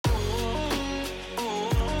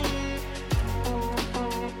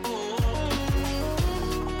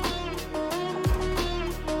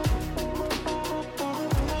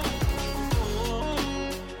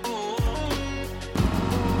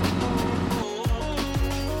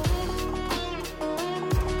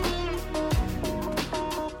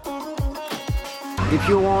If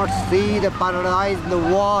you want to see the paradise in the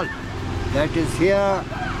world, that is here,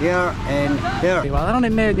 here and here. അതാണ്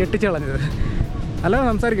എന്നെ ഞെട്ടിച്ച് കളഞ്ഞത്. അല്ല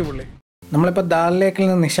സംസാരിക്കും പുള്ളി. നമ്മളിപ്പോൾ ദാൽ ലേക്കിൽ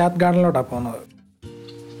നിന്ന് നിഷാദ് ഗാർഡനിലോട്ടാണ് പോകുന്നത്.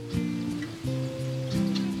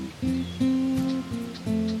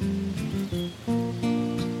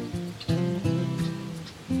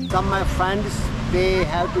 Some of my friends, they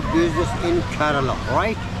have to business in Kerala,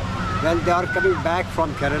 right? When they are coming back from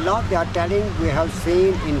Kerala, they are telling we have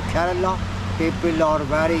seen in Kerala, people are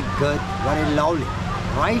very good, very lovely,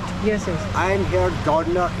 right? Yes, yes. I am here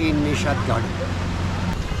gardener in Nishat Garden.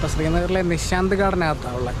 ഇപ്പോൾ ശ്രീനഗറിലെ നിശാന്ത്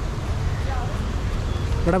ഗാർഡനകത്താണ് ഉള്ളത്.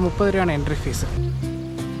 ഇവിടെ 30 രൂപയാണ് entry fees.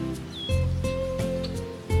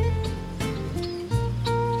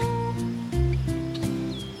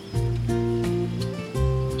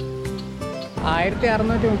 ആയിരത്തി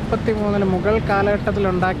 1633 മുഗൾ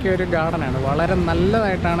കാലഘട്ടത്തിലുണ്ടാക്കിയ ഒരു ഗാർഡനാണ്. വളരെ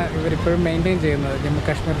നല്ലതായിട്ടാണ് ഇവരിപ്പോഴും maintain ചെയ്യുന്നത് Jammu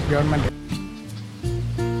Kashmir government.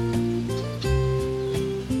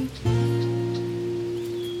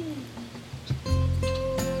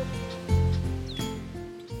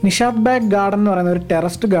 Nishad bag garden എന്ന് പറയുന്ന ഒരു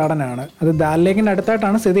ടെറസ്ഡ് ഗാർഡനാണ്. അത് ദാൽ ലേക്കിൻ്റെ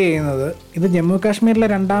അടുത്തായിട്ടാണ് സ്ഥിതി ചെയ്യുന്നത്. ഇത് ജമ്മു കാശ്മീരിലെ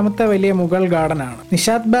രണ്ടാമത്തെ വലിയ മുഗൾ ഗാർഡനാണ്.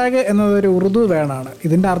 നിഷാദ് ബാഗ് എന്നത് ഒരു ഉറുദു വേർഡാണ്.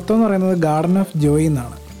 ഇതിൻ്റെ അർത്ഥം എന്ന് പറയുന്നത് ഗാർഡൻ ഓഫ് ജോയ്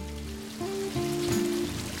എന്നാണ്.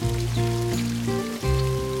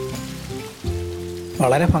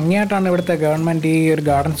 വളരെ ഭംഗിയായിട്ടാണ് ഇവിടുത്തെ ഗവൺമെൻറ് ഈ ഒരു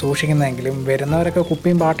ഗാർഡൻ സൂക്ഷിക്കുന്നതെങ്കിലും വരുന്നവരൊക്കെ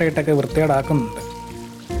കുപ്പിയും പാട്ടയിട്ടൊക്കെ വൃത്തികേടാക്കുന്നുണ്ട്.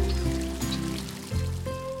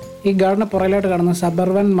 ഈ ഗാർഡന് പുറകിലോട്ട് കാണുന്ന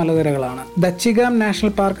സബർവൻ മലനിരകളാണ്. ദച്ചിഗാം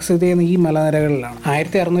നാഷണൽ പാർക്ക് സ്ഥിതി ചെയ്യുന്ന ഈ മലനിരകളിലാണ്.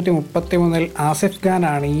 1633 ആസിഫ്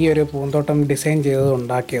ഖാനാണ് ഈ ഒരു പൂന്തോട്ടം ഡിസൈൻ ചെയ്തത്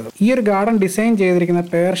ഉണ്ടാക്കിയത്. ഈ ഒരു ഗാർഡൻ ഡിസൈൻ ചെയ്തിരിക്കുന്ന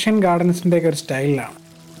പേർഷ്യൻ ഗാർഡൻസിൻ്റെ ഒക്കെ ഒരു സ്റ്റൈലിലാണ്.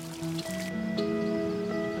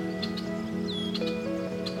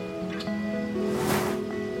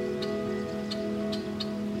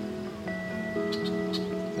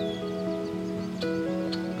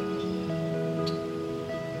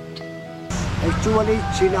 Actually,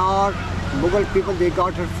 Chinar, Mughal people, they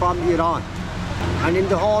got it from Iran. And in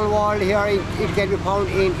the whole world here, it can be found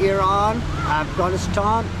in Iran,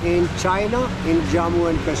 Afghanistan, in China, in Jammu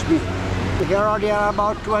and Kashmir. Here are there are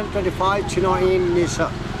about 225 Chinar in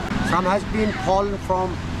Nishat. Some has been fallen from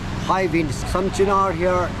high winds. Some Chinar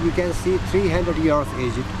here, you can see 300 years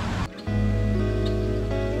aged.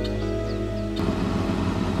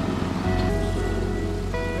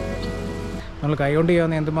 നമ്മൾ കൈകൊണ്ട്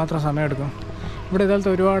ചെയ്യാവുന്ന എന്തുമാത്രം സമയമെടുക്കും. ഇവിടെ ഇതുപോലത്തെ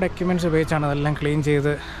ഒരുപാട് equipments ഉപയോഗിച്ചാണ് അതെല്ലാം ക്ലീൻ ചെയ്ത്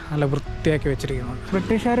നല്ല വൃത്തിയാക്കി വെച്ചിരിക്കുന്നത്.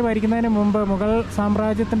 ബ്രിട്ടീഷുകാർ ഭരിക്കുന്നതിന് മുമ്പ് മുഗൾ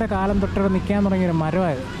സാമ്രാജ്യത്തിൻ്റെ കാലം തൊട്ട് നിൽക്കാൻ തുടങ്ങിയൊരു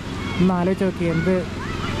മരമായത്. ഒന്ന് ആലോചിച്ച് നോക്കി,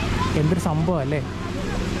 എന്തൊരു സംഭവം അല്ലേ.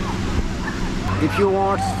 If you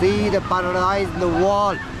want to see the paradise in the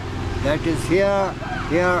world, that is here,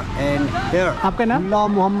 here and here. आपका नाम?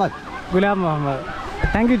 Ghulam Muhammad. Ghulam Muhammad.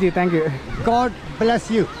 Thank you ji, thank you. God bless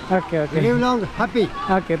you. Okay, okay. Live long, happy.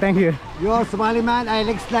 Okay, thank you. You are Somali man. I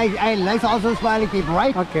like also Somali people,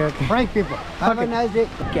 right? Okay, okay. Frank people. Have Okay. a nice day.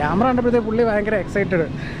 Camera കണ്ടപ്പോഴത്തേക്ക് പുള്ളി ഭയങ്കര excited.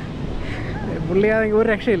 പുള്ളി ആണെങ്കിൽ ഒരു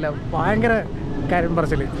രക്ഷയില്ല, ഭയങ്കര കാര്യം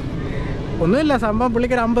പറച്ചിൽ. ഒന്നുമില്ല, സംഭവം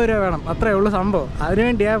പുള്ളിക്ക് ഒരു 50 രൂപ വേണം, അത്രേ ഉള്ളൂ സംഭവം.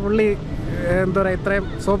 അതിനുവേണ്ടിയാണ് പുള്ളി എന്താ പറയുക ഇത്രയും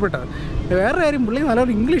സോപ്പിട്ടത്. വേറെ കാര്യം, പുള്ളി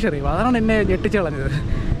നല്ലൊരു ഇംഗ്ലീഷ് അറിയും. അതാണ് എന്നെ ഞെട്ടിച്ച് കളഞ്ഞത്.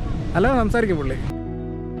 നല്ലത് സംസാരിക്കും പുള്ളി.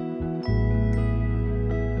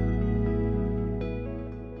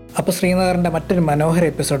 അപ്പോൾ ശ്രീനഗറിൻ്റെ മറ്റൊരു മനോഹര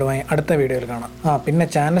എപ്പിസോഡുമായി അടുത്ത വീഡിയോയിൽ കാണാം. പിന്നെ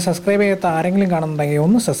ചാനൽ സബ്സ്ക്രൈബ് ചെയ്യാത്ത ആരെങ്കിലും കാണുന്നുണ്ടെങ്കിൽ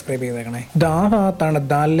ഒന്ന് സബ്സ്ക്രൈബ് ചെയ്തേക്കണേ. ആ ഭാഗത്താണ്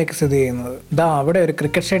ദാൽ ലേക്ക് സ്ഥിതി ചെയ്യുന്നത്. അവിടെ ഒരു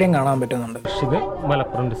ക്രിക്കറ്റ് സ്റ്റേഡിയം കാണാൻ പറ്റുന്നുണ്ട്.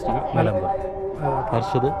 മലപ്പുറം ഡിസ്ട്രിക്ട് നിലമ്പൂർ.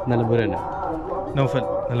 ഹർഷദ് നിലമ്പൂർ തന്നെ. നൗഫൽ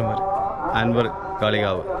നിലമ്പൂർ. അൻവർ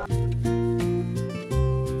കാളികാവ്.